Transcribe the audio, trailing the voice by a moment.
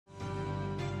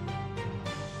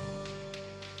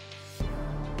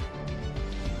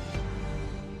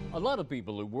A lot of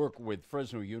people who work with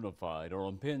Fresno Unified are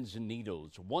on pins and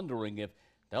needles, wondering if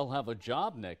they'll have a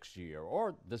job next year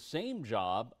or the same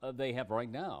job they have right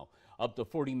now. Up to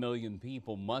 40 million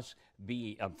people must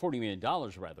be, $40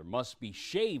 million rather, must be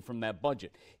shaved from that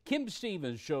budget. Kim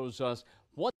Stevens shows us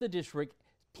what the district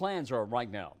plans are right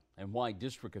now and why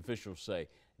district officials say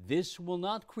this will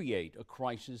not create a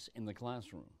crisis in the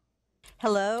classroom.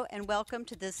 Hello and welcome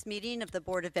to this meeting of the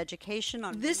Board of Education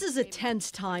on This is a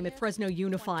tense time at Fresno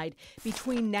Unified.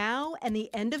 Between now and the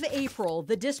end of April,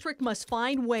 the district must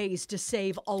find ways to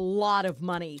save a lot of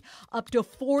money, up to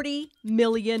 $40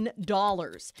 million.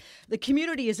 The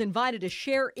community is invited to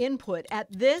share input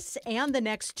at this and the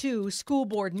next two school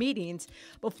board meetings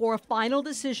before a final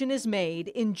decision is made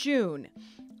in June.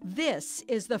 This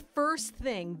is the first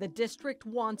thing the district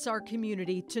wants our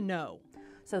community to know.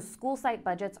 So school site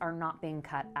budgets are not being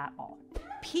cut at all.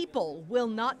 People will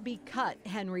not be cut,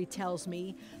 Henry tells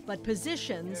me, but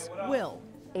positions will.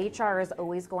 HR is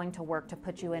always going to work to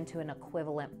put you into an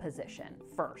equivalent position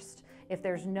first. If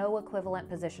there's no equivalent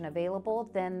position available,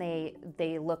 then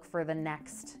they look for the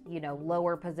next,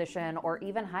 lower position or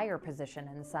even higher position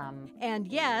in some.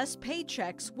 And yes,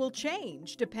 paychecks will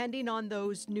change depending on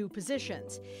those new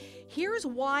positions. Here's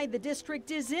why the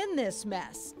district is in this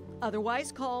mess,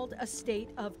 otherwise called a state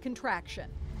of contraction.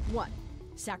 1.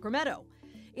 Sacramento.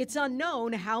 It's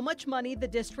unknown how much money the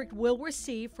district will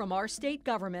receive from our state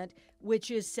government,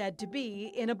 which is said to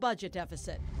be in a budget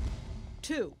deficit.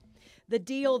 2. The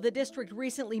deal the district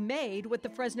recently made with the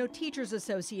Fresno Teachers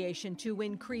Association to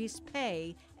increase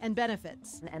pay and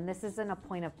benefits. And this isn't a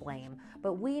point of blame,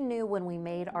 but we knew when we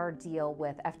made our deal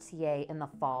with FTA in the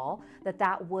fall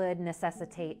that would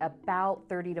necessitate about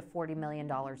 $30 to $40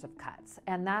 million of cuts.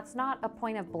 And that's not a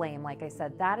point of blame, like I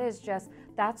said,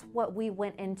 that's what we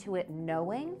went into it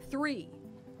knowing. 3.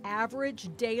 Average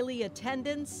daily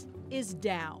attendance is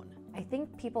down. I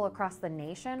think people across the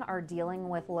nation are dealing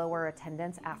with lower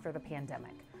attendance after the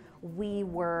pandemic.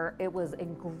 It was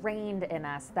ingrained in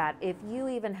us that if you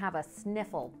even have a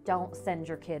sniffle, don't send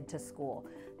your kid to school.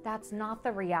 That's not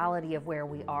the reality of where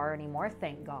we are anymore,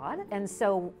 thank God. And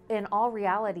so in all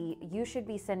reality, you should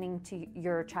be sending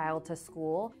your child to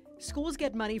school. Schools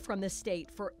get money from the state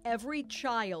for every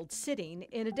child sitting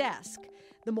in a desk.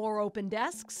 The more open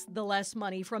desks, the less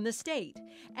money from the state.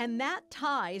 And that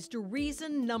ties to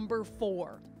reason number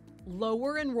 4,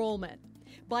 lower enrollment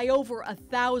by over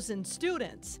 1,000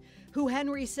 students who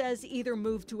Henry says either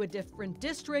moved to a different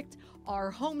district,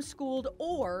 are homeschooled,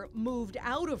 or moved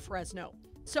out of Fresno.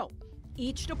 So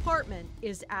each department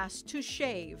is asked to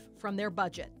shave from their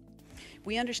budget.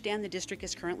 We understand the district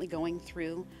is currently going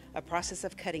through a process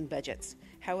of cutting budgets.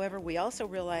 However, we also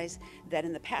realize that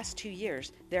in the past 2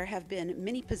 years, there have been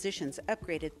many positions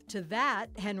upgraded. To that,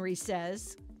 Henry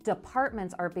says,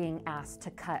 departments are being asked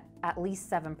to cut at least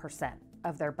 7%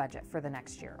 of their budget for the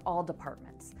next year, all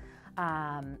departments.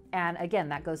 And again,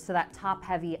 that goes to that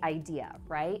top-heavy idea,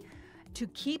 right? To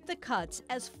keep the cuts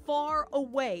as far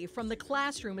away from the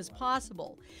classroom as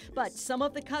possible. But some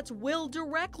of the cuts will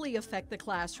directly affect the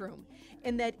classroom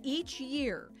in that each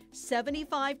year,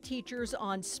 75 teachers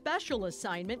on special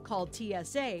assignment, called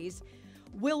TSAs,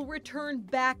 will return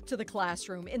back to the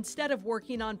classroom instead of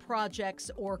working on projects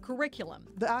or curriculum.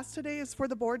 The ask today is for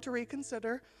the board to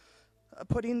reconsider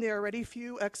putting the already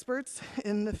few experts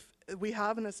we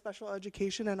have in the special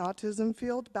education and autism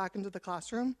field back into the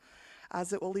classroom,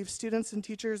 as it will leave students and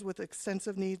teachers with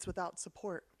extensive needs without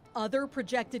support. Other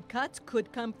projected cuts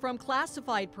could come from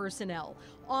classified personnel,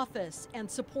 office and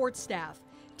support staff,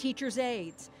 teachers'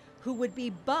 aides, who would be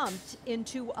bumped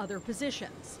into other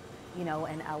positions. In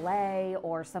LA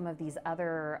or some of these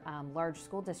other large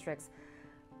school districts,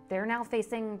 they're now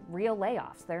facing real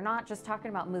layoffs. They're not just talking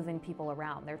about moving people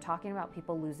around. They're talking about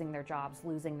people losing their jobs,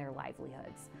 losing their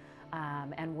livelihoods.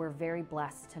 And we're very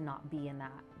blessed to not be in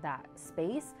that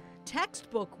space.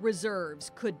 Textbook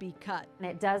reserves could be cut. And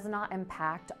it does not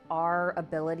impact our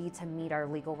ability to meet our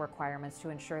legal requirements to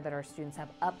ensure that our students have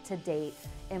up-to-date,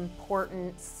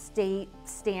 important, state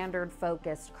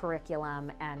standard-focused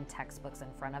curriculum and textbooks in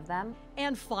front of them.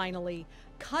 And finally,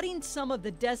 cutting some of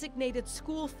the designated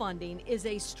school funding is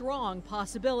a strong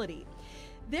possibility.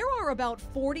 There are about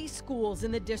 40 schools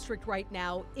in the district right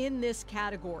now in this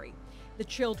category. The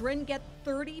children get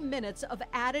 30 minutes of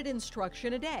added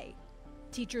instruction a day.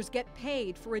 Teachers get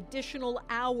paid for additional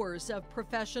hours of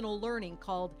professional learning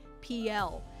called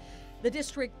PL. The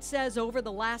district says over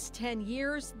the last 10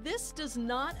 years, this does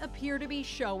not appear to be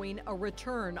showing a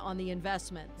return on the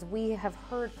investment. We have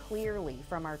heard clearly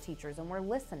from our teachers, and we're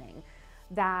listening,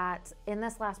 that in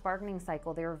this last bargaining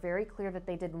cycle, they were very clear that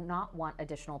they did not want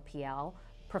additional PL.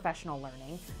 professional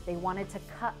learning. They wanted to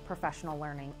cut professional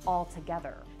learning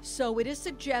altogether. So it is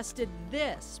suggested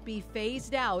this be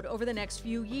phased out over the next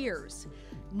few years.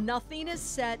 Nothing is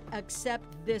set except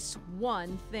this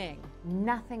one thing.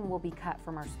 Nothing will be cut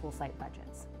from our school site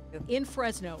budgets. In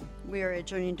Fresno, We are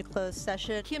adjourning to closed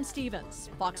session. Kim Stevens,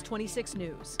 Fox 26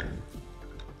 News.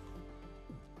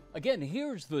 Again,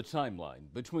 here's the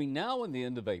timeline. Between now and the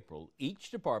end of April, each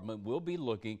department will be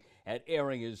looking at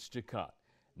areas to cut.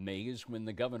 May is when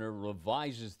the governor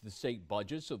revises the state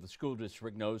budget so the school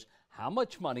district knows how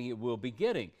much money it will be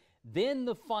getting. Then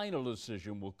the final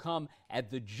decision will come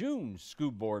at the June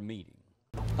school board meeting.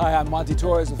 Hi, I'm Monty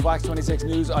Torres with Fox 26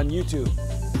 News on YouTube.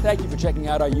 Thank you for checking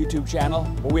out our YouTube channel,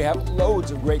 where we have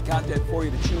loads of great content for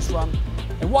you to choose from.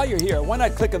 And while you're here, why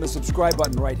not click on the subscribe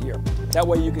button right here? That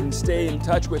way you can stay in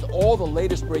touch with all the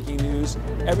latest breaking news,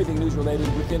 everything news related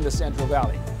within the Central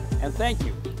Valley. And thank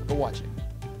you for watching.